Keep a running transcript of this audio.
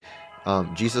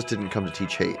Jesus didn't come to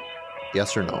teach hate.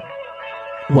 Yes or no?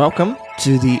 Welcome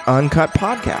to the Uncut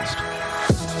Podcast.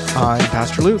 I'm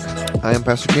Pastor Luke. I am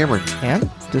Pastor Cameron. And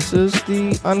this is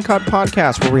the Uncut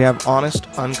Podcast, where we have honest,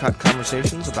 uncut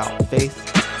conversations about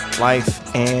faith,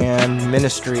 life, and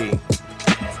ministry.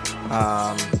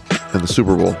 And the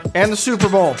Super Bowl. And the Super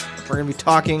Bowl. We're going to be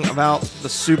talking about the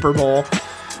Super Bowl.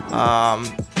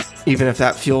 Even if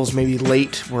that feels maybe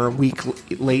late. We're a week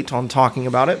late on talking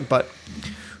about it, but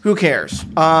who cares?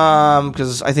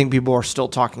 Because I think people are still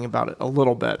talking about it a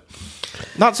little bit.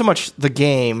 Not so much the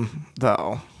game,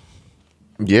 though.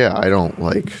 Yeah,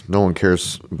 no one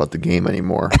cares about the game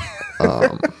anymore.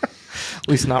 At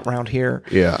least not around here.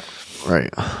 Yeah,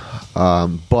 right.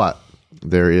 But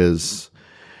there is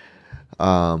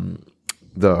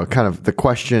the kind of the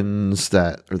questions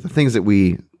or the things that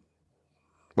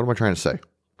what am I trying to say?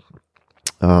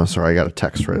 Sorry, I got a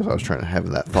text right as I was trying to have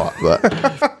that thought, but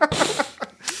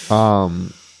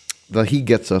the He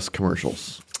Gets Us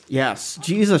commercials. Yes,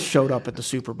 Jesus showed up at the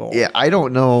Super Bowl. Yeah, I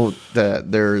don't know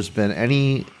that there's been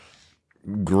any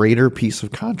greater piece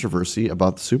of controversy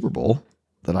about the Super Bowl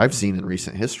that I've seen in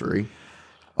recent history,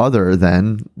 other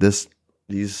than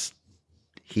these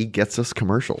He Gets Us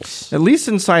commercials. At least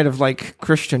inside of like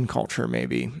Christian culture,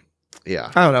 maybe.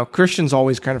 Yeah, I don't know. Christians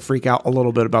always kind of freak out a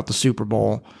little bit about the Super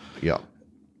Bowl. Yeah,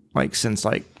 since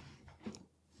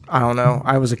I don't know.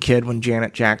 I was a kid when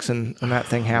Janet Jackson and that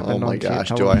thing happened. Oh my gosh,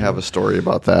 do I have a story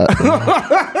about that?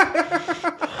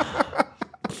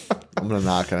 I'm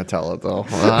not going to tell it though.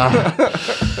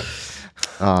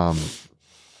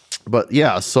 But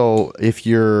yeah, so if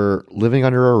you're living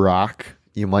under a rock,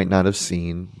 you might not have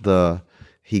seen the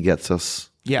He Gets Us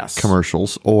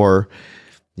commercials, or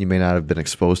you may not have been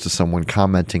exposed to someone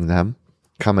commenting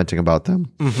about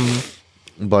them. Mm-hmm.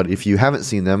 But if you haven't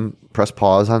seen them, press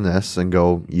pause on this and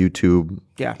go YouTube.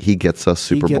 Yeah, He Gets Us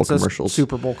Super Bowl commercials.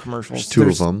 Super Bowl commercials. There's two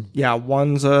of them. Yeah,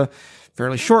 one's a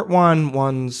fairly short one.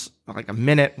 One's like a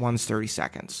minute. One's 30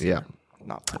 seconds. Yeah,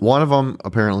 one of them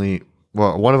apparently.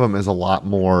 Well, one of them is a lot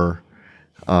more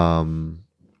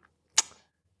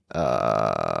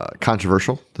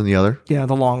controversial than the other. Yeah,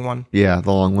 the long one. Yeah,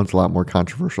 the long one's a lot more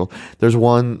controversial. There's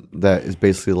one that is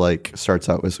basically starts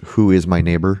out as "Who is my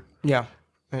neighbor?" Yeah.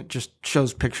 It just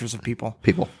shows pictures of people.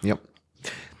 Yep.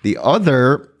 The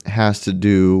other has to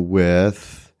do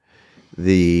with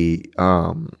the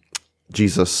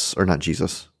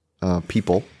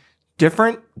people.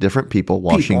 Different people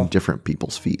washing different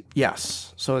people's feet.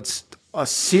 Yes. So it's a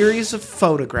series of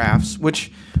photographs,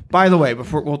 which, by the way,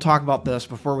 we'll talk about this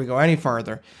before we go any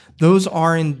farther. Those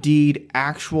are indeed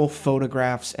actual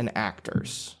photographs and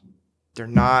actors. They're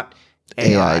not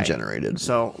AI generated.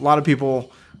 So a lot of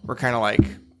people were kind of like,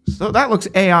 so that looks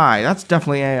AI. That's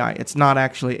definitely AI. It's not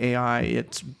actually AI.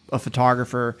 It's a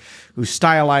photographer who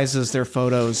stylizes their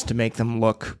photos to make them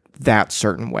look that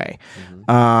certain way.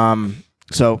 Mm-hmm.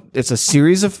 So it's a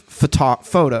series of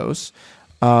photos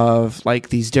of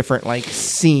these different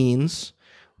scenes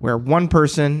where one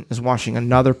person is washing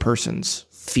another person's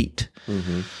feet.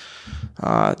 Mm-hmm.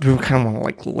 Do we kind of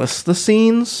want to list the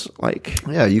scenes?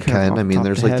 Yeah, you can. I mean,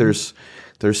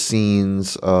 there's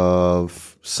scenes of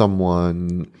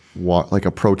someone like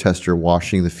a protester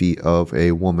washing the feet of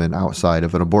a woman outside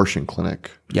of an abortion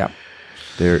clinic. Yeah.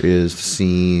 There is the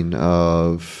scene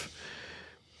of,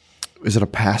 is it a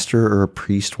pastor or a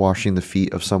priest washing the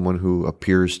feet of someone who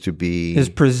appears to be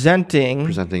presenting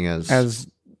as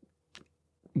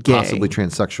gay, possibly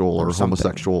transsexual or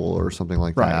homosexual or something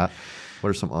like that. What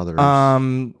are some others?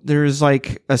 There's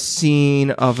a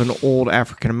scene of an old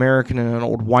African American and an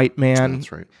old white man.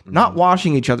 That's right. Mm-hmm. Not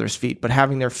washing each other's feet, but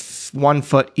having their 1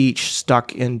 foot each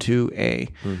stuck into a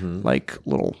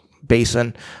little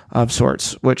basin of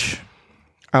sorts. Which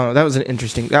I don't know.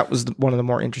 That was one of the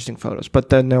more interesting photos. But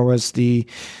then there was the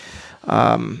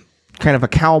kind of a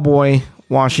cowboy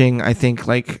washing, I think,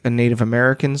 a Native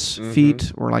American's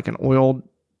feet, or an oil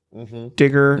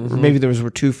digger. Or maybe were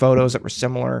 2 photos that were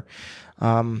similar.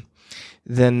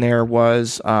 Then there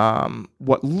was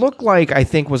what looked like, I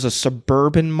think, was a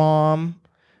suburban mom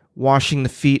washing the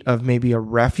feet of maybe a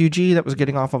refugee that was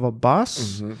getting off of a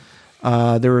bus.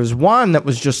 Mm-hmm. There was one that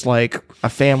was just like a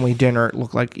family dinner. It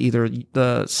looked like either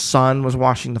the son was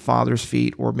washing the father's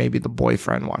feet or maybe the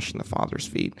boyfriend washing the father's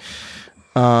feet.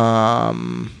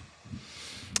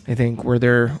 I think were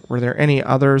there any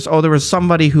others? Oh, there was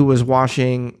somebody who was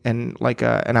washing an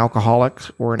alcoholic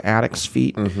or an addict's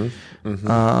feet. Mm-hmm. Mm-hmm.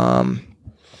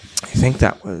 I think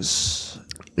that was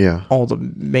all the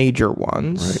major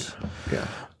ones. Right.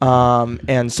 Yeah.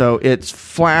 And so it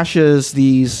flashes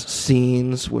these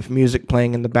scenes with music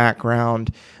playing in the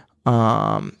background.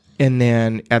 And And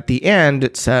then at the end,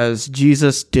 it says,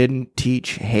 Jesus didn't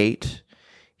teach hate.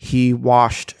 He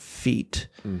washed feet.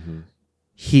 Mm-hmm.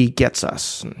 He gets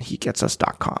us, and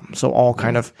hegetsus.com. So all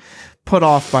kind of put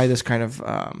off by this kind of,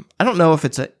 I don't know if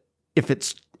it's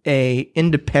a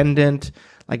independent,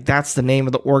 like that's the name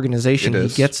of the organization he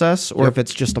gets us, or if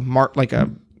it's just a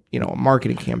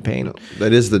marketing campaign. No,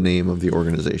 that is the name of the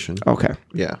organization. Okay.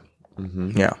 Yeah.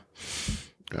 Mm-hmm. Yeah.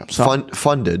 So,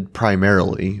 funded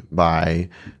primarily by,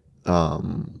 I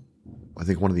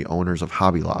think one of the owners of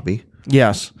Hobby Lobby.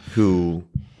 Yes. Who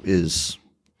is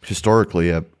historically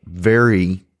a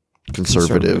very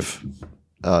conservative.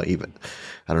 Even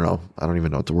I don't know. I don't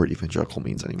even know what the word evangelical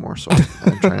means anymore, so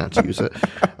I'm trying not to use it.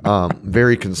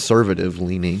 Very conservative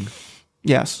leaning.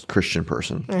 Yes. Christian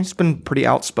person. He's been pretty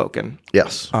outspoken.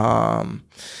 Yes. And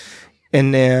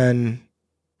then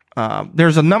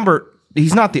there's a number.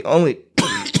 He's not the only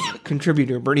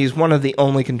contributor, but he's one of the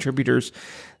only contributors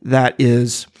that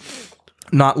is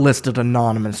not listed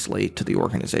anonymously to the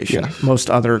organization. Yes. Most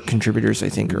other contributors, I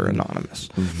think, are anonymous.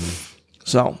 Mm-hmm.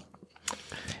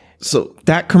 So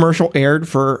that commercial aired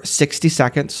for 60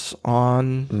 seconds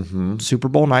on Super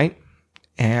Bowl night,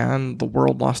 and the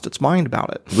world lost its mind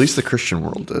about it. At least the Christian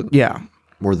world did. Yeah.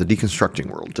 Or the deconstructing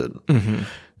world did.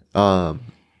 Mm-hmm.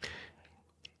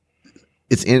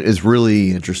 It's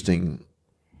really interesting.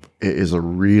 It is a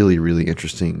really, really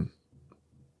interesting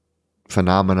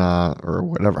phenomena, or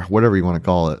whatever you want to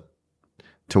call it,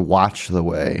 to watch the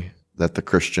way that the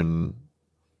Christian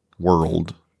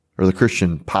world, or the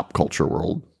Christian pop culture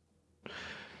world,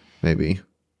 maybe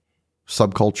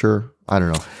subculture, I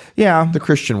don't know. Yeah. The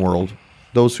Christian world,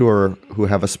 those who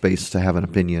have a space to have an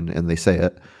opinion and they say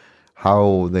it,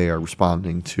 how they are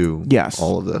responding to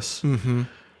all of this. Mm-hmm.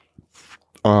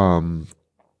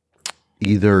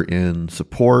 Either in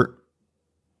support,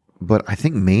 but I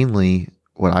think mainly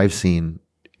what I've seen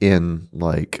in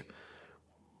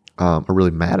are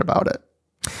really mad about it.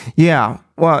 Yeah.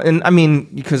 Well, and I mean,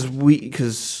 because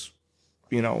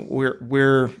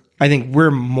I think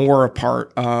we're more a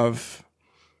part of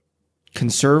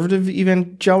conservative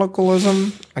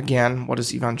evangelicalism. Again, what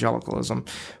is evangelicalism?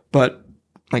 But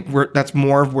that's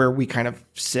more of where we kind of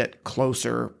sit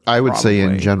closer. I would say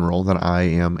in general that I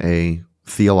am a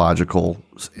theological,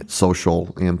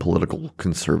 social, and political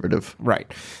conservative.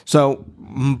 Right. So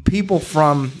people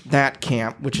from that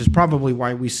camp, which is probably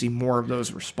why we see more of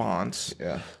those responses.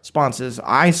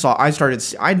 I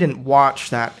didn't watch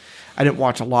that. I didn't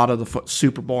watch a lot of the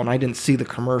Super Bowl, and I didn't see the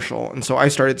commercial, and so I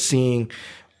started seeing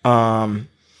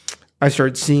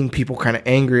people kind of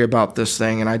angry about this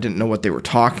thing, and I didn't know what they were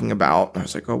talking about. I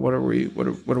was like, "Oh, what are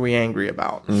we angry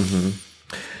about?" Mm-hmm.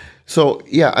 So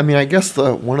yeah, I mean, I guess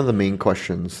one of the main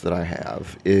questions that I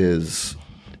have is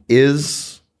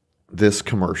this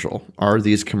commercial? Are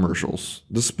these commercials,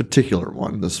 this particular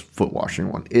one, this foot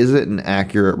washing one, is it an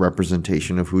accurate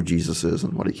representation of who Jesus is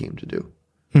and what he came to do?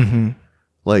 Mm-hmm.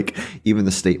 Like even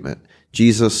the statement,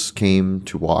 Jesus came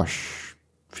to wash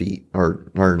feet, or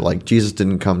like Jesus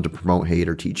didn't come to promote hate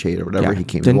or teach hate or whatever. Yeah, he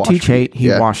came to wash feet. Didn't teach hate. He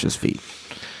yeah. washes feet.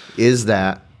 Is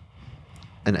that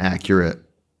an accurate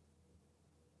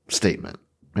statement?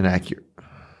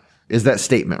 Is that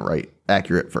statement right?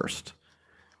 Accurate first?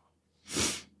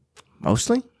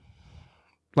 Mostly.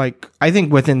 I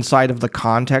think within sight of the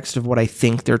context of what I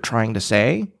think they're trying to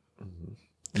say.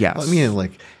 Yes. Well, I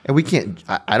mean, and we can't,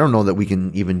 I don't know that we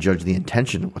can even judge the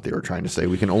intention of what they were trying to say.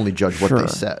 We can only judge what they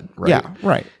said, right? Yeah,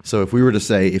 right. So if I were to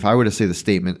say the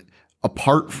statement,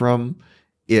 apart from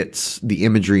the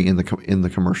imagery in the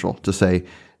commercial, to say,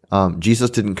 Jesus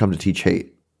didn't come to teach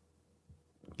hate.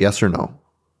 Yes or no?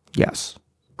 Yes.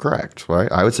 Correct,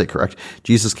 right? I would say correct.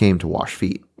 Jesus came to wash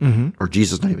feet. Mm-hmm. Or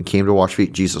Jesus not even came to wash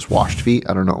feet. Jesus washed feet.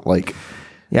 I don't know.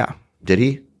 Yeah. Did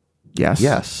he? Yes.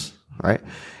 Yes. Right.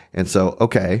 And so,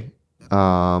 okay.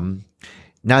 Now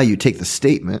you take the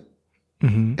statement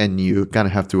and you kind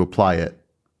of have to apply it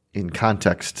in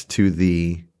context to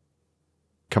the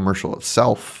commercial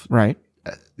itself. Right.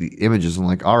 The images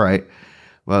and all right,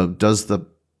 well, does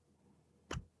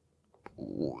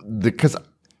because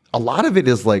a lot of it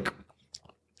is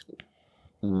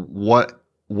what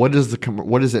is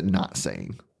it not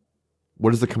saying?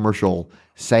 What is the commercial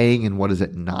saying, and what is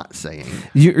it not saying?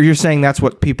 You're saying that's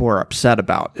what people are upset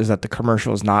about, is that the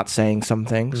commercial is not saying some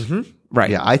things? Mm-hmm. Right.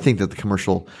 Yeah, I think that the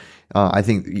commercial, I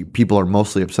think people are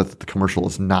mostly upset that the commercial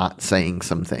is not saying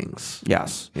some things.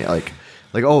 Yes. Yeah,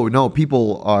 oh, no,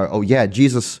 people are, oh, yeah,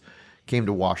 Jesus came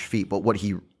to wash feet, but what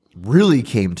he really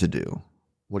came to do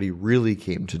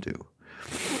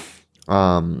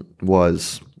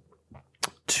was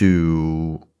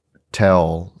to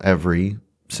tell every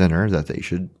sinner that they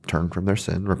should turn from their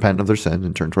sin, repent of their sin,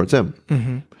 and turn towards him.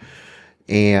 Mm-hmm.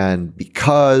 And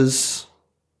because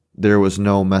there was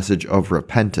no message of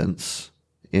repentance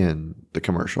in the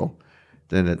commercial,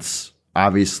 then it's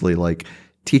obviously like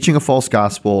teaching a false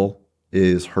gospel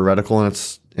is heretical in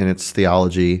its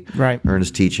theology, right, or in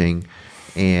its teaching,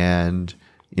 and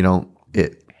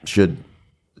it should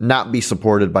not be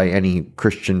supported by any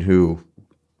Christian who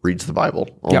reads the Bible.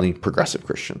 Only progressive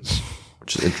Christians,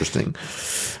 which is interesting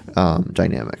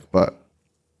dynamic. But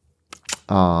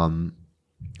I don't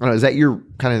know, is that your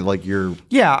kind of like your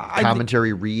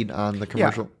commentary read on the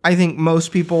commercial? Yeah, I think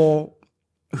most people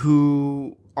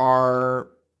who are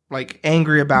like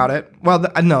angry about it. Well,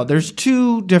 no, there's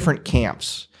two different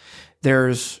camps.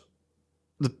 There's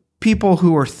the people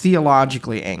who are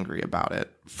theologically angry about it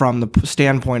from the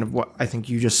standpoint of what I think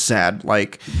you just said.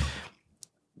 Like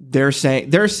they're saying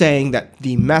that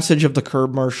the message of the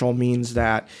commercial means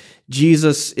that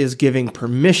Jesus is giving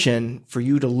permission for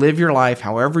you to live your life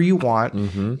however you want,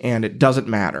 and it doesn't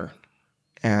matter.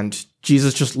 And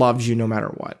Jesus just loves you no matter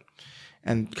what.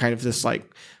 And kind of this like,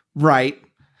 right.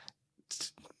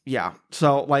 Yeah.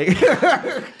 So like,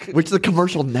 which the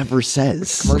commercial never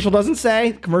says. Commercial doesn't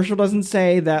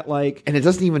say that like, and it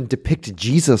doesn't even depict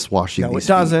Jesus washing. No, these it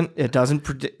doesn't. Feet. It doesn't.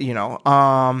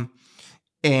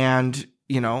 And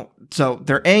so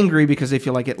they're angry because they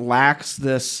feel like it lacks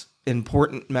this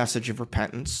important message of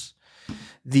repentance.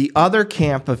 The other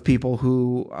camp of people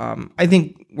who I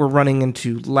think we're running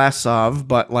into less of,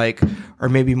 but like are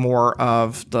maybe more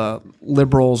of the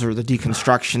liberals or the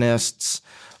deconstructionists,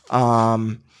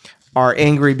 are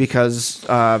angry because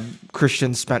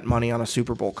Christians spent money on a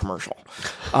Super Bowl commercial.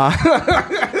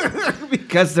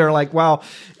 Because they're like, well,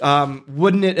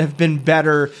 wouldn't it have been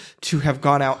better to have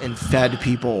gone out and fed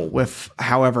people with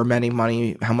how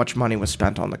much money was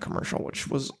spent on the commercial, which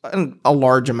was a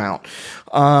large amount.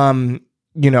 And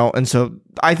so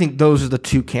I think those are the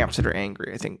two camps that are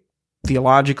angry. I think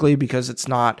theologically because it's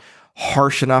not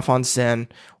harsh enough on sin,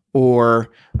 or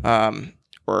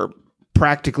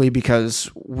practically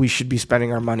because we should be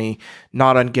spending our money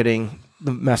not on getting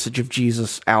the message of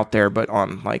Jesus out there, but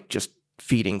on like just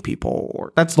feeding people.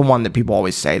 Or that's the one that people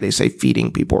always say. They say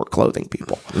feeding people or clothing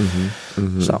people.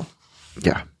 So,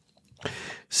 yeah.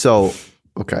 So,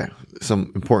 okay.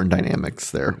 Some important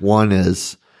dynamics there. One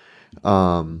is,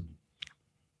 like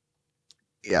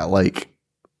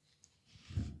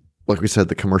we said,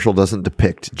 the commercial doesn't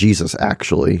depict Jesus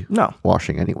actually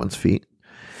washing anyone's feet.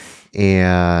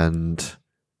 And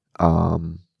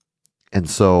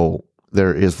so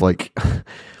there is like,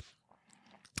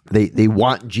 they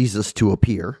want Jesus to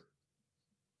appear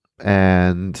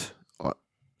and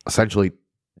essentially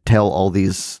tell all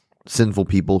these sinful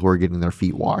people who are getting their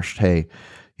feet washed, hey,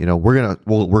 we're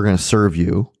going to serve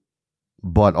you,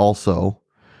 but also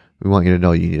we want you to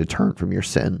know you need to turn from your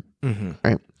sin.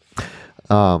 Right.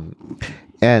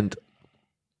 And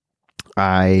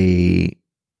I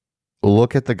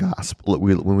look at the gospel.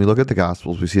 When we look at the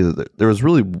Gospels, we see that there was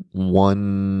really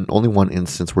only one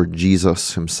instance where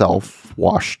Jesus himself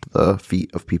washed the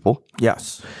feet of people.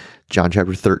 Yes. John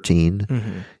chapter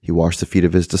 13. He washed the feet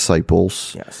of his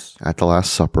disciples. Yes. At the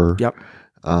Last Supper. Yep.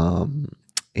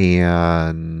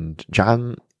 And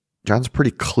John's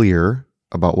pretty clear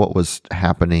about what was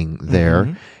happening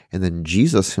there. And then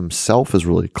Jesus himself is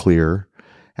really clear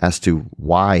as to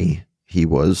why he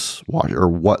was washed, or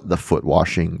what the foot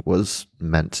washing was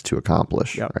meant to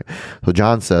accomplish. Yep. Right? So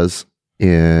John says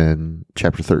in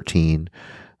chapter 13,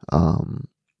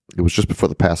 it was just before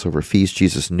the Passover feast.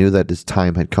 Jesus knew that his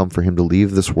time had come for him to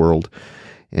leave this world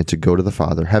and to go to the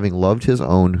Father. Having loved his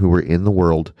own who were in the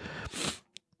world,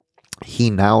 he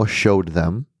now showed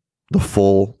them the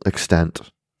full extent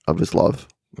of his love.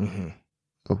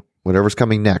 So whatever's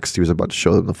coming next, he was about to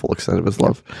show them the full extent of his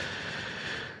love.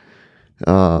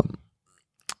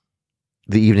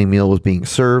 The evening meal was being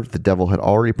served. The devil had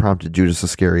already prompted Judas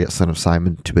Iscariot, son of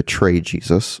Simon, to betray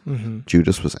Jesus.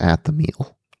 Judas was at the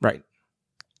meal. Right.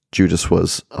 Judas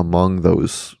was among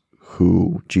those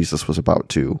who Jesus was about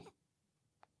to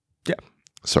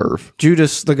serve.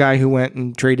 Judas, the guy who went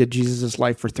and traded Jesus'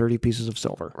 life for 30 pieces of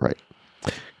silver. Right.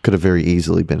 Could have very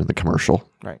easily been in the commercial.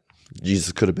 Right.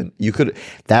 Jesus could have been,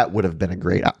 that would have been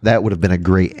a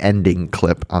great ending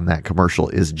clip on that commercial,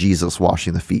 is Jesus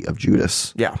washing the feet of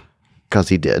Judas. Yeah. Because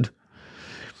he did.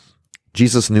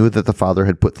 Jesus knew that the Father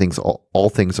had put all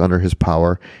things under his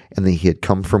power, and that he had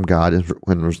come from God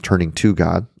and was turning to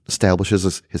God,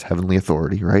 establishes his heavenly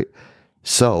authority, right?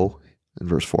 So, in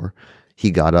verse 4,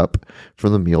 he got up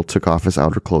from the meal, took off his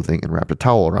outer clothing, and wrapped a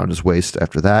towel around his waist.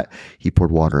 After that, he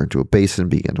poured water into a basin,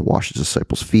 began to wash his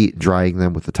disciples' feet, drying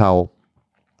them with the towel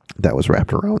that was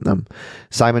wrapped around them.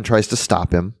 Simon tries to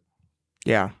stop him.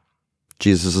 Yeah.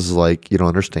 Jesus is like, you don't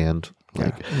understand.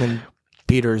 Like, yeah. And then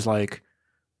Peter's like,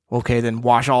 okay, then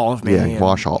wash all of me. Yeah,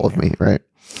 wash all of me, right?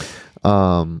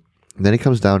 Then he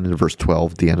comes down into verse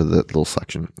 12, the end of the little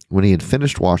section. When he had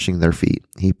finished washing their feet,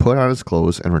 he put on his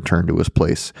clothes and returned to his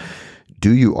place.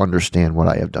 Do you understand what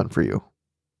I have done for you?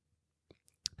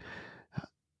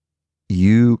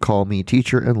 You call me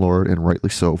teacher and Lord, and rightly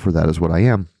so, for that is what I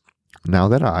am. Now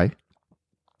that I,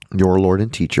 your Lord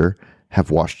and teacher, have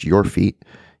washed your feet,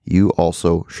 you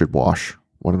also should wash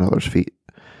one another's feet.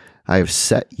 I have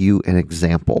set you an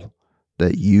example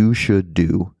that you should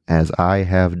do as I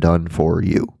have done for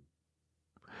you.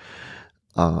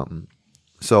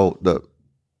 So the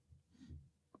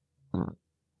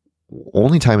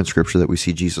only time in Scripture that we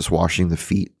see Jesus washing the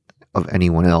feet of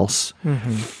anyone else,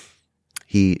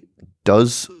 he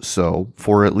does so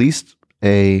for at least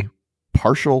a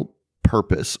partial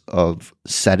purpose of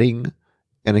setting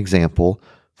an example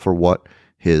for what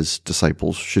his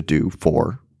disciples should do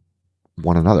for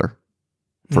one another,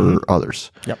 for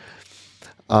others. Yep.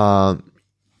 Now,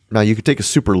 you could take a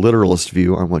super literalist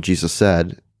view on what Jesus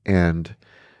said and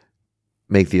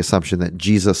make the assumption that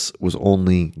Jesus was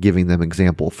only giving them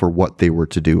example for what they were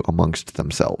to do amongst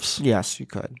themselves. Yes, you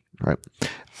could. Right.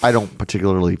 I don't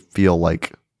particularly feel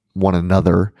like one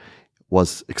another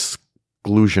was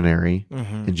exclusionary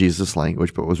in Jesus'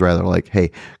 language, but was rather like,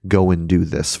 hey, go and do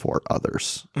this for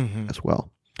others as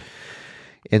well.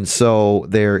 And so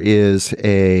there is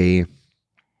a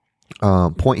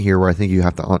point here where I think you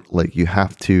have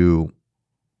to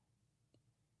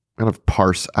kind of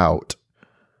parse out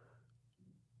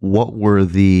what were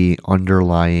the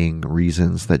underlying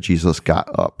reasons that Jesus got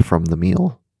up from the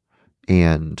meal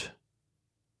and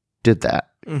did that.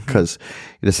 Because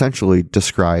it essentially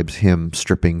describes him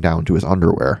stripping down to his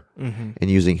underwear and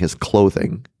using his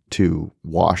clothing to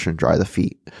wash and dry the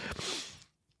feet.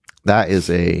 That is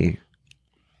a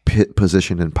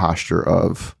position and posture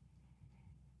of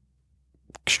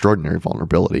extraordinary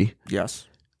vulnerability. Yes.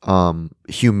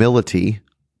 Humility,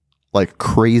 like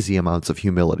crazy amounts of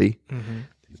humility.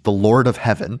 The Lord of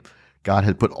heaven, God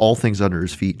had put all things under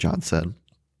his feet, John said.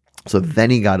 So then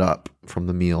he got up from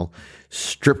the meal,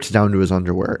 stripped down to his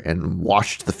underwear, and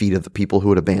washed the feet of the people who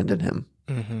would abandon him,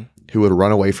 who would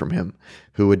run away from him,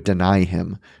 who would deny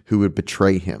him, who would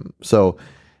betray him. So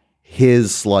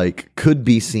his could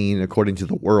be seen, according to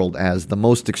the world, as the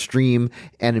most extreme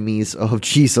enemies of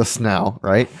Jesus now,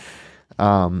 right?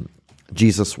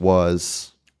 Jesus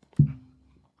was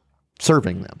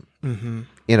serving them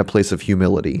in a place of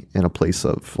humility, in a place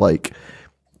of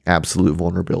absolute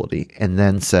vulnerability, and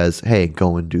then says, hey,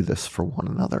 go and do this for one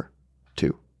another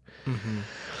too.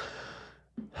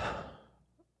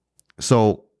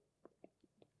 So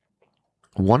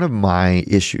one of my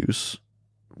issues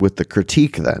with the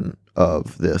critique then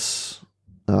of this,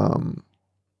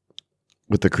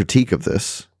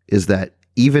 is that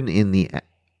even in the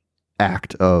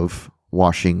act of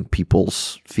washing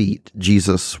people's feet,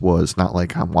 Jesus was not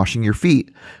like, I'm washing your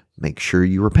feet, make sure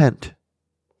you repent.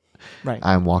 Right.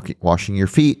 I'm washing your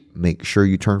feet, make sure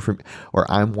you turn from, or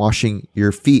I'm washing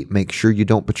your feet, make sure you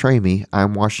don't betray me.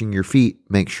 I'm washing your feet,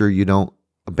 make sure you don't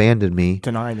abandon me.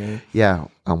 Deny me. Yeah,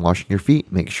 I'm washing your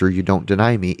feet, make sure you don't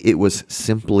deny me. It was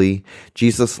simply,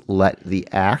 Jesus let the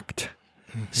act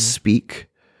speak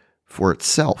for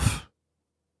itself.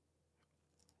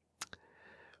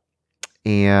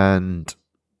 And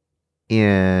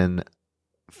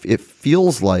it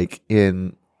feels like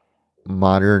in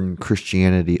modern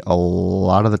Christianity, a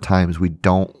lot of the times we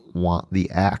don't want the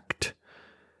act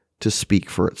to speak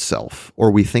for itself, or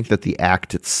we think that the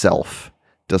act itself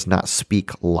does not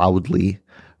speak loudly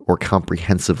or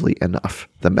comprehensively enough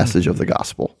the message of the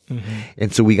gospel.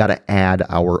 And so we got to add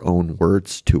our own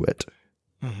words to it.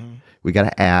 We got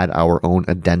to add our own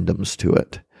addendums to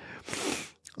it.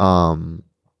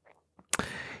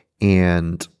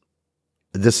 And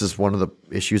this is one of the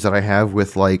issues that I have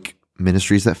with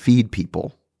ministries that feed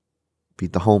people,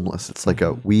 feed the homeless. It's like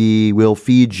we will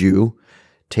feed you,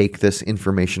 take this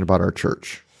information about our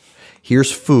church.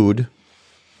 Here's food,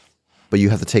 but you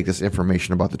have to take this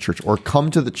information about the church, or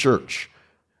come to the church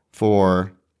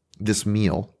for this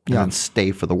meal and then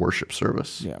stay for the worship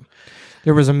service. Yeah.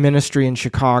 There was a ministry in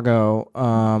Chicago,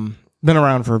 been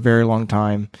around for a very long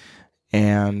time,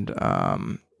 and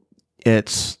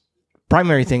its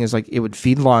primary thing is it would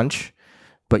feed lunch,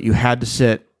 but you had to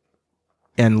sit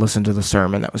and listen to the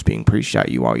sermon that was being preached at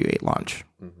you while you ate lunch.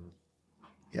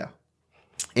 Yeah.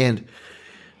 And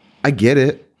I get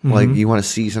it. You want to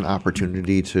seize an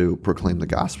opportunity to proclaim the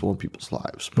gospel in people's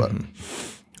lives. But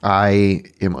I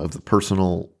am of the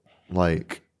personal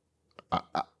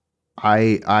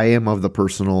I am of the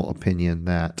personal opinion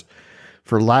that,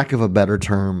 for lack of a better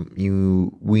term,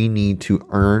 we need to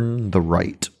earn the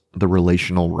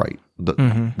relational right,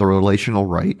 the relational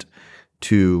right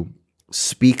to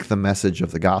speak the message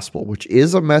of the gospel, which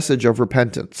is a message of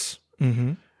repentance.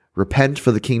 Mm-hmm. Repent,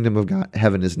 for the kingdom of God,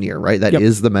 heaven is near. Right, that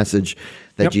is the message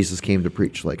that Jesus came to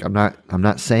preach. Like, I'm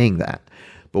not saying that,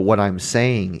 but what I'm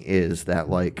saying is that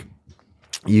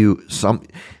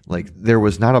there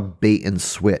was not a bait and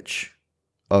switch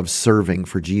of serving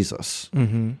for Jesus.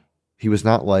 Mm-hmm. He was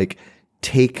not like,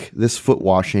 take this foot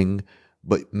washing,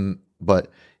 but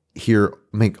here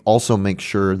also make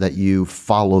sure that you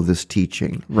follow this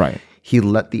teaching. Right. He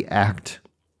let the act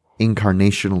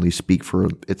incarnationally speak for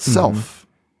itself. Mm-hmm.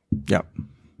 Yep.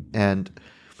 And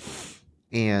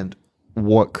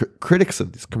what critics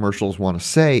of these commercials want to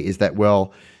say is that,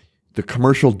 well, the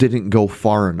commercial didn't go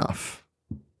far enough.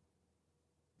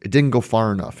 It didn't go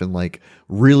far enough in like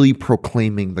really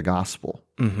proclaiming the gospel,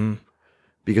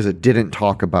 because it didn't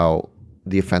talk about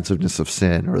the offensiveness of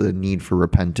sin or the need for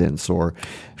repentance or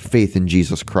faith in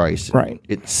Jesus Christ. Right.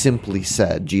 It simply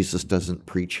said Jesus doesn't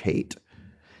preach hate.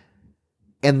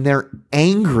 And they're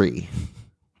angry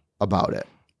about it.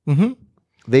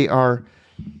 Mm-hmm.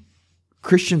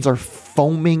 Christians are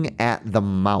foaming at the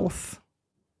mouth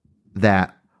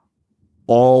that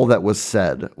all that was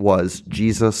said was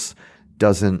Jesus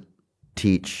doesn't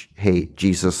teach hate.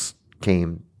 Jesus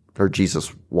came, or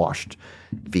Jesus washed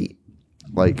feet.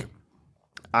 Like,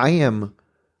 I am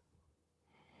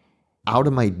out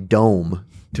of my dome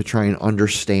to try and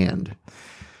understand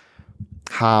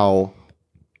how,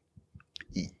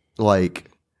 like,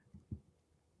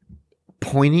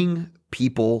 pointing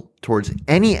people towards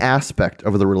any aspect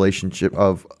of the relationship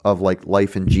of like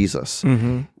life in Jesus,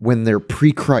 when they're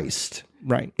pre-Christ,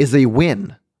 right, is a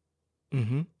win.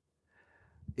 Mm-hmm.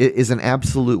 It is an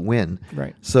absolute win.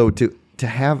 Right. So to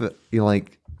have it,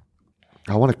 like,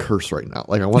 I want to curse right now.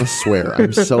 Like, I want to swear. I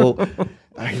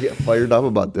get fired up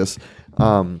about this.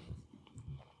 To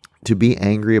be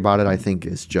angry about it, I think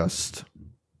it's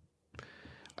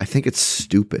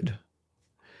stupid.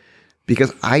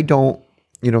 Because I don't,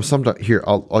 sometimes here,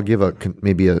 I'll give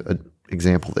maybe a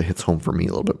example that hits home for me a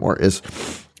little bit more is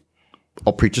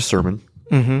I'll preach a sermon,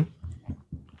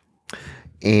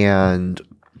 and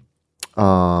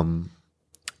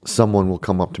someone will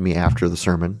come up to me after the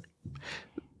sermon,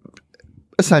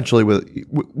 essentially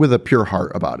with a pure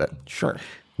heart about it. Sure.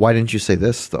 Why didn't you say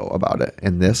this though about it,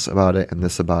 and this about it, and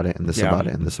this about it, and this about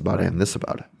it, and this about it, and this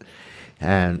about it?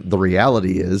 And the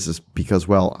reality is because,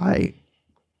 well,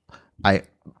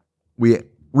 we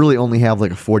really only have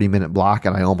like a 40-minute block,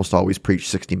 and I almost always preach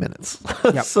 60 minutes.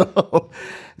 Yep.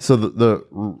 So the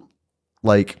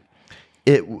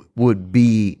it would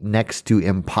be next to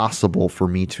impossible for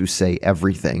me to say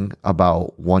everything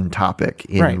about one topic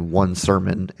in one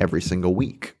sermon every single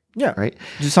week. Yeah. Right.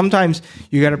 Sometimes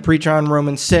you got to preach on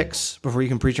Romans 6 before you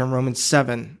can preach on Romans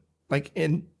 7.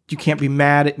 And you can't be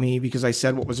mad at me because I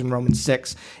said what was in Romans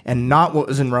 6 and not what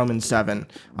was in Romans 7.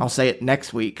 I'll say it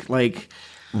next week.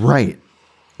 Right.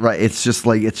 It's just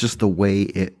the way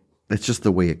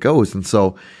it goes. And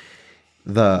so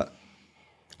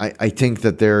I think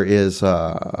that there is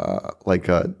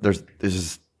there's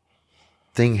this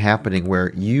thing happening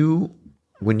where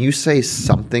when you say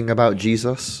something about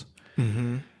Jesus,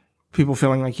 people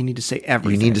feeling like you need to say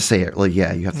everything. You need to say it.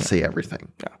 You have to say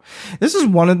everything. Yeah. This is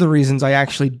one of the reasons I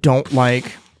actually don't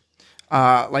like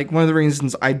one of the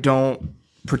reasons I don't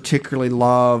particularly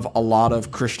love a lot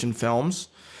of Christian films,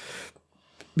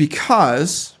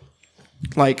 because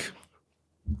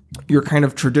your kind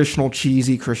of traditional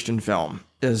cheesy Christian film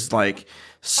is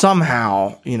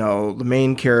somehow, the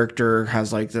main character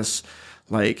has this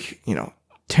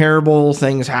terrible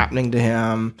things happening to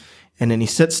him. And then he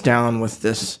sits down with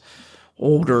this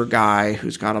older guy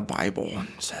who's got a Bible and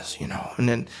says, and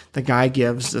then the guy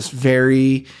gives this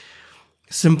very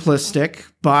simplistic,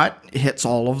 but hits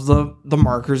all of the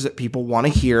markers that people want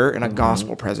to hear in a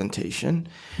gospel presentation.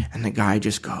 And the guy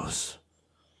just goes,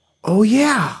 "Oh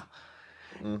yeah."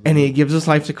 And he gives his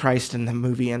life to Christ, and the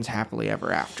movie ends happily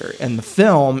ever after. And the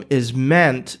film is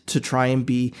meant to try and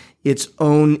be its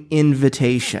own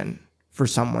invitation for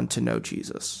someone to know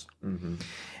Jesus.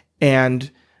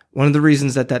 And one of the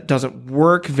reasons that doesn't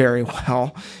work very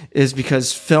well is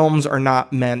because films are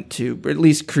not meant to, or at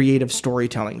least creative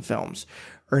storytelling films,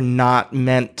 are not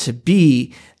meant to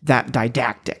be that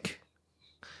didactic.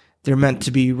 They're meant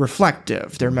to be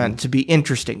reflective. They're meant to be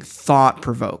interesting,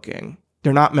 thought-provoking.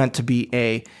 They're not meant to be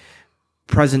a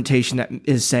presentation that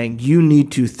is saying you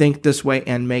need to think this way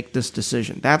and make this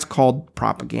decision. That's called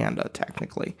propaganda,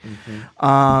 technically.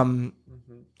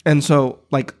 And so,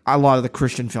 like, a lot of the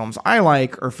Christian films I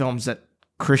like are films that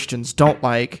Christians don't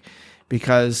like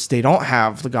because they don't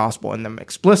have the gospel in them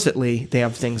explicitly. They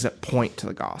have things that point to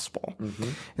the gospel. Mm-hmm.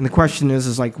 And the question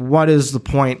is like, what is the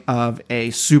point of a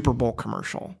Super Bowl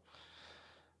commercial?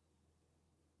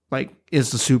 Like,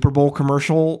 is the Super Bowl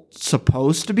commercial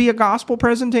supposed to be a gospel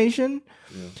presentation?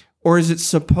 Yeah. Or is it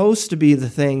supposed to be the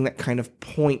thing that kind of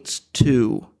points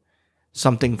to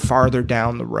something farther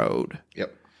down the road?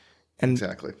 Yep. And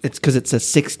exactly. It's because it's a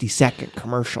 60-second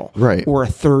commercial. Right. Or a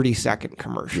 30-second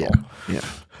commercial. Yeah.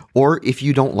 Or if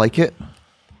you don't like it,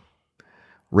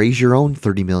 raise your own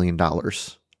 $30 million.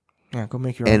 Yeah, go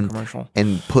make your own commercial.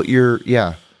 And put your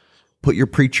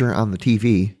preacher on the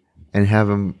TV and have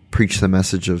him preach the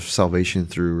message of salvation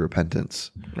through repentance.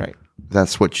 Right.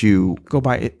 That's what you... Go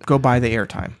buy the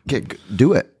airtime.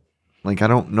 Do it. Like, I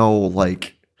don't know,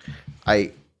 like,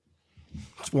 Let's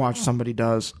watch somebody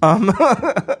does.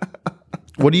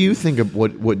 What do you think of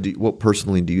what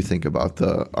personally do you think about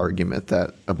the argument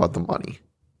about the money?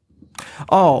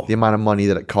 Oh, the amount of money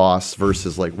that it costs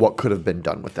versus like what could have been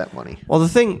done with that money. Well, the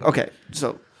thing. Okay,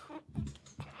 so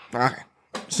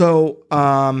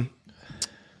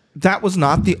that was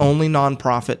not the only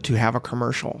nonprofit to have a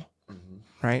commercial,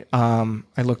 right?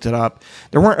 I looked it up.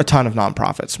 There weren't a ton of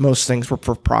nonprofits. Most things were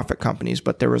for-profit companies,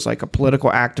 but there was like a political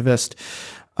activist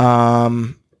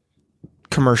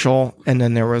commercial, and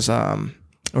then there was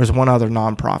one other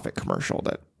nonprofit commercial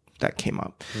that came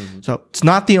up. Mm-hmm. So it's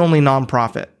not the only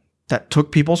nonprofit that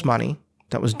took people's money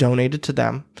that was donated to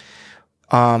them,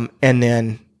 and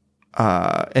then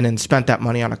spent that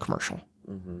money on a commercial.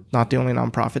 Mm-hmm. Not the only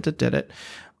nonprofit that did it.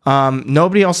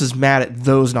 Nobody else is mad at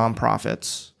those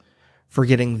nonprofits for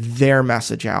getting their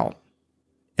message out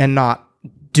and not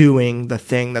doing the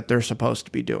thing that they're supposed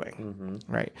to be doing,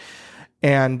 right?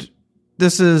 And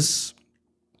this is,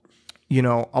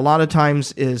 a lot of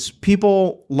times is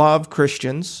people love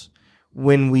Christians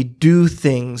when we do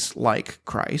things like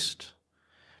Christ,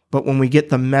 but when we get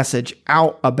the message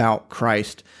out about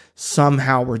Christ,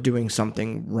 somehow we're doing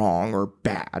something wrong or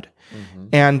bad. Mm-hmm.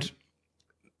 And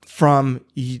from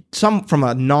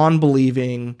a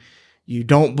non-believing, you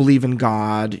don't believe in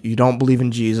God, you don't believe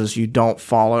in Jesus, you don't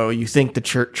follow, you think the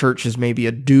church is maybe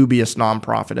a dubious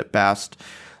nonprofit at best,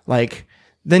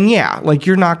 then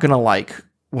you're not going to like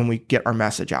when we get our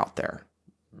message out there.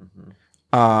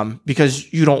 Mm-hmm.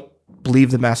 Because you don't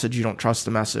believe the message, you don't trust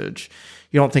the message,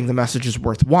 you don't think the message is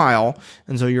worthwhile,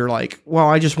 and so you're like, well,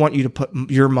 I just want you to put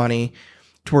your money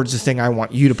towards the thing I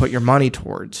want you to put your money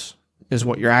towards, is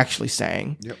what you're actually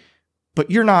saying. Yep.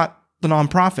 But you're not the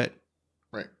nonprofit.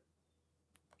 Right.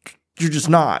 You're just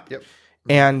not. Yep.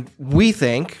 And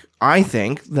I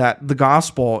think that the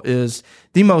gospel is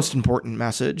the most important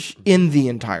message in the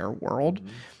entire world. Mm-hmm.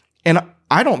 And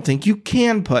I don't think you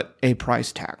can put a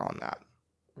price tag on that.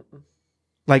 Mm-hmm.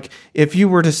 Like, if you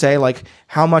were to say, like,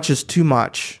 how much is too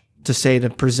much to say to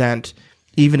present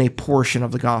even a portion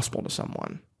of the gospel to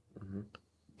someone? Mm-hmm.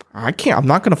 I'm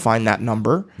not going to find that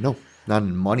number. No, not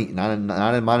in money, not in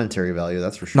monetary value.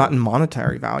 That's for sure. Not in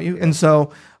monetary value. Yeah. And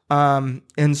so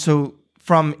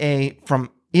from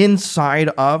inside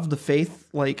of the faith,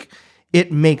 like,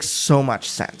 it makes so much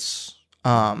sense.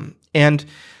 And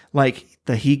like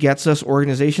the He Gets Us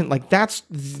organization, like that's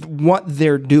what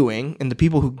they're doing. And the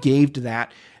people who gave to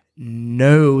that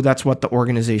know that's what the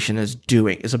organization is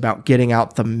doing, is about getting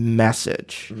out the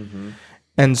message. Mm-hmm.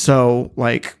 And so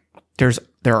like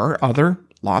there are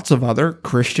lots of other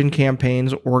Christian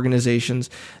campaigns, organizations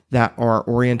that are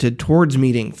oriented towards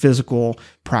meeting physical,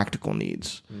 practical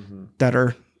needs that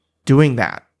are doing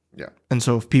that. Yeah. And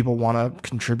so if people want to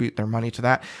contribute their money to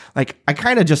that, like, I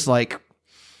kind of just like,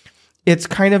 it's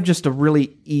kind of just a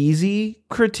really easy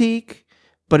critique,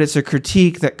 but it's a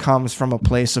critique that comes from a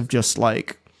place of just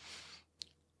like,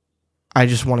 I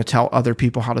just want to tell other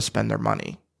people how to spend their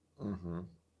money. Mm-hmm.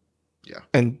 Yeah.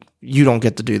 And you don't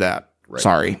get to do that. Right.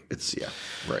 Sorry.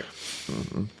 Right.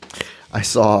 Mm-hmm. I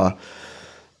saw,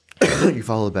 you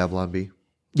follow the Babylon Bee?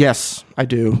 Yes, I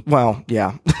do. Well,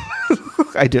 yeah,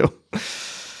 I do.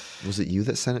 Was it you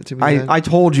that sent it to me? I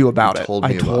told you about it.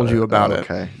 I told you about it.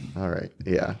 Okay. All right.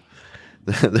 Yeah.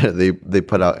 They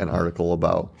put out an article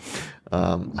about.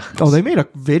 They made a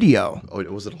video. Oh,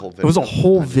 was it a whole video? It was a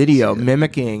whole video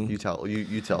mimicking. You tell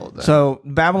it then. So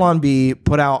Babylon Bee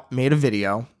made a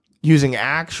video using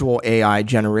actual AI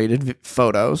generated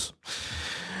photos,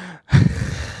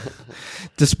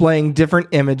 displaying different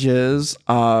images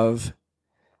of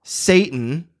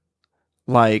Satan,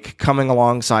 like coming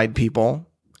alongside people,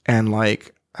 and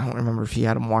like, I don't remember if he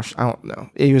had them washed. I don't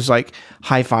know. He was like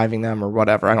high-fiving them or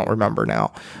whatever. I don't remember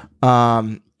now.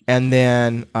 And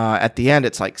then at the end,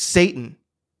 it's like Satan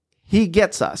he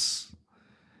gets us.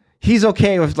 He's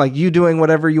okay with like you doing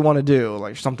whatever you want to do,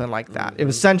 like something like that. It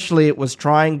was essentially, it was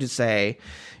trying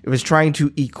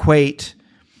to equate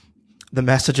the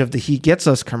message of the he gets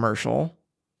us commercial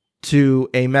to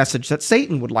a message that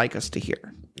Satan would like us to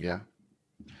hear. Yeah.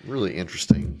 Really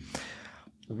interesting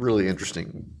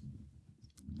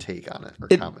take on it or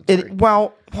commentary.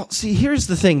 Well, see, here's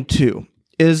the thing too,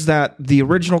 is that the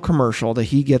original commercial, the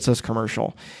he gets us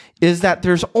commercial, is that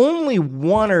there's only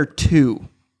one or two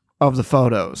of the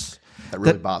photos that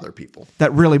really bother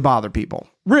people.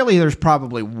 Really, there's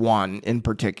probably one in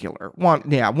particular. One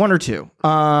or two.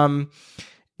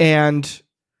 And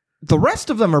the rest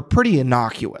of them are pretty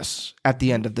innocuous at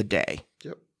the end of the day.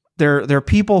 Yep. They're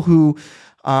people who,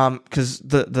 because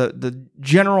the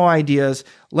general idea is,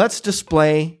 let's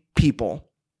display people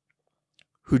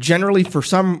who generally for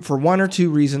one or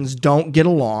two reasons don't get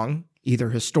along,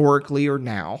 either historically or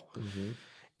now. Mm-hmm.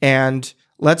 And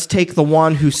let's take the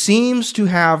one who seems to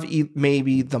have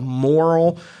maybe the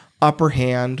moral upper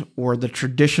hand or the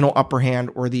traditional upper hand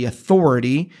or the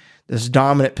authority, this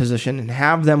dominant position, and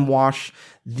have them wash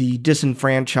the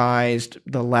disenfranchised,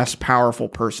 the less powerful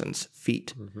person's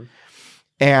feet. Mm-hmm.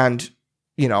 And,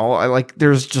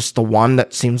 there's just the one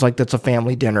that seems like that's a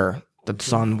family dinner, the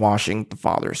son washing the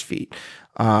father's feet.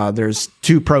 There's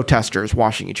two protesters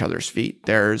washing each other's feet.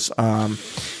 There's, but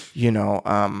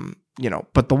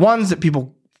the ones that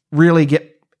people really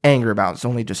get angry about, it's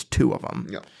only just two of them.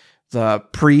 Yeah. The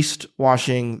priest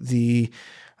washing the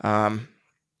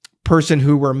person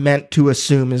who we're meant to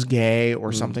assume is gay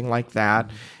or something like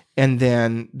that. And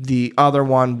then the other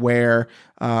one where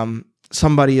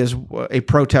a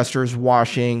protester is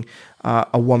washing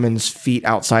a woman's feet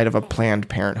outside of a Planned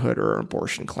Parenthood or an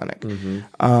abortion clinic.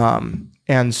 Mm-hmm.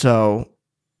 And so,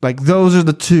 those are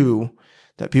the two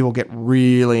that people get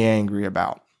really angry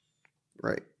about.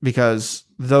 Right. Because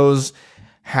those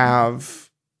have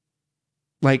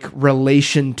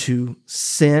relation to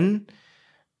sin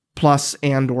plus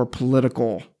and or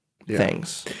political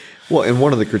things. Well, and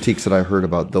one of the critiques that I heard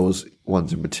about those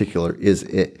ones in particular is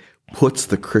it puts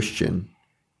the Christian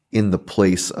in the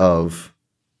place of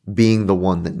being the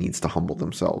one that needs to humble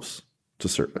themselves to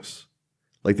service.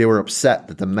 They were upset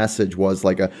that the message was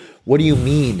what do you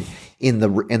mean in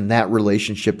that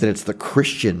relationship that it's the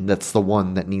Christian that's the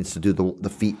one that needs to do the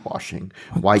feet washing?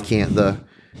 Why can't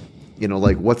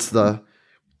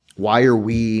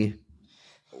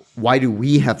why do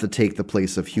we have to take the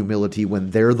place of humility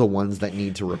when they're the ones that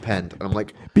need to repent? And I'm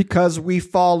like, because we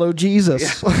follow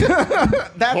Jesus. Yeah.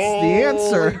 That's the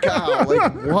answer. Cow.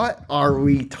 What are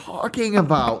we talking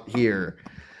about here?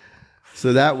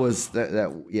 So that was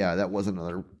that was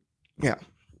another. Yeah.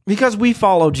 Because we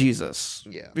follow Jesus.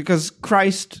 Yeah. Because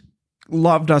Christ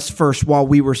loved us first while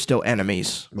we were still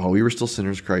enemies. While we were still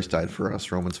sinners, Christ died for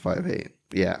us. Romans 5:8.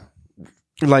 Yeah.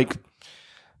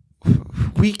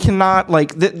 We cannot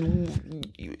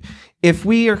if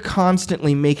we are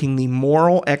constantly making the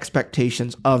moral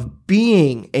expectations of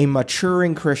being a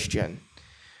maturing Christian,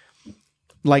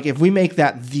 if we make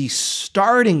that the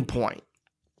starting point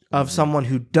of someone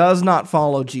who does not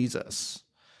follow Jesus,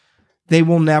 they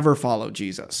will never follow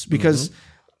Jesus, because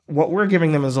what we're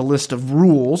giving them is a list of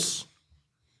rules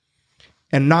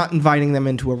and not inviting them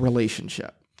into a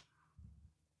relationship.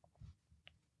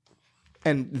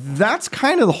 And that's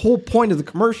kind of the whole point of the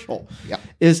commercial,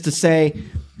 is to say,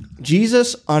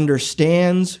 Jesus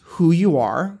understands who you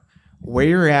are, where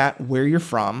you're at, where you're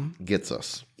from. Gets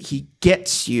us. He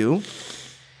gets you,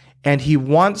 and he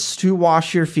wants to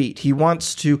wash your feet. He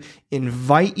wants to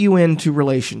invite you into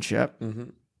relationship. Mm-hmm.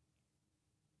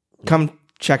 Come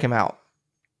check him out.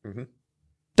 Mm-hmm.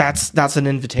 That's an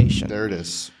invitation. There it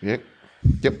is. Yep.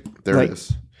 There it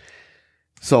is.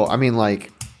 So,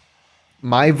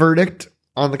 my verdict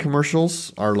on the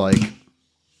commercials are good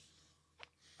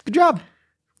job.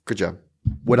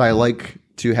 Would I like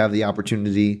to have the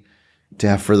opportunity to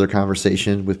have further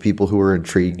conversation with people who are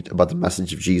intrigued about the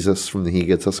message of Jesus from the He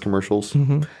Gets Us commercials?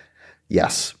 Mm-hmm.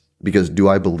 Yes. Because do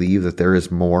I believe that there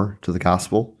is more to the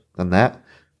gospel than that?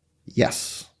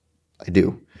 Yes, I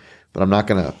do. But I'm not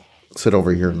going to sit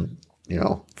over here and,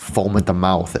 foam at the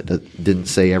mouth that didn't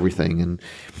say everything and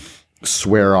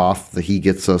swear off the He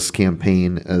Gets Us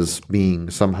campaign as being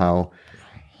somehow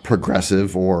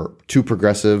progressive or too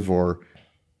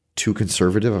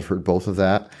conservative. I've heard both of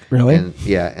that. Really?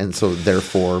 And so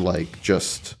therefore,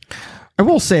 just... I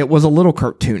will say it was a little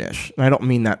cartoonish. I don't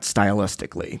mean that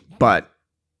stylistically, but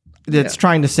it's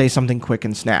trying to say something quick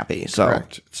and snappy. So.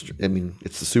 Correct.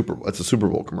 It's a Super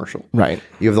Bowl commercial. Right.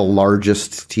 You have the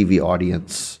largest TV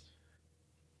audience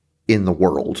in the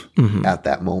world at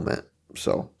that moment.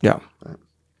 So yeah.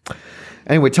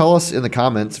 Anyway, tell us in the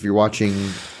comments if you're watching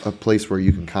a place where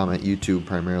you can comment, YouTube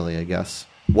primarily, I guess,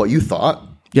 what you thought.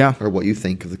 Yeah. Or what you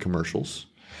think of the commercials.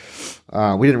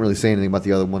 We didn't really say anything about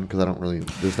the other one because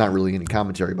there's not really any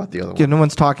commentary about the other one. Yeah, no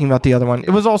one's talking about the other one.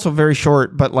 It was also very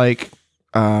short, but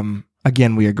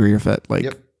again, we agree with it.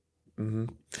 Yep. Mm-hmm.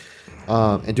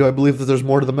 And do I believe that there's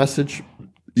more to the message?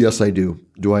 Yes, I do.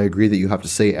 Do I agree that you have to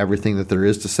say everything that there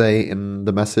is to say in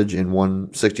the message in one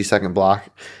 60-second block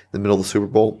in the middle of the Super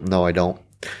Bowl? No, I don't.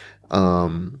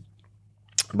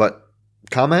 But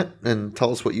comment and tell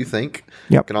us what you think.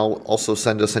 Yep. You can also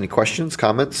send us any questions,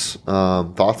 comments,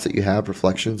 thoughts that you have,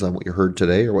 reflections on what you heard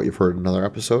today or what you've heard in another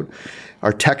episode.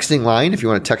 Our texting line, if you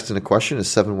want to text in a question, is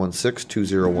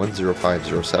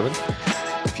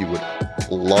 716-201-0507. If you would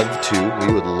love to,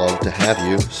 we would love to have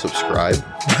you subscribe,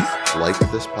 like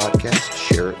this podcast,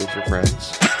 share it with your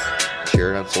friends,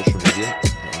 share it on social media,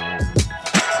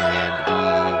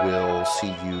 and we will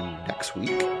see you next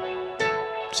week.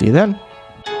 See you then.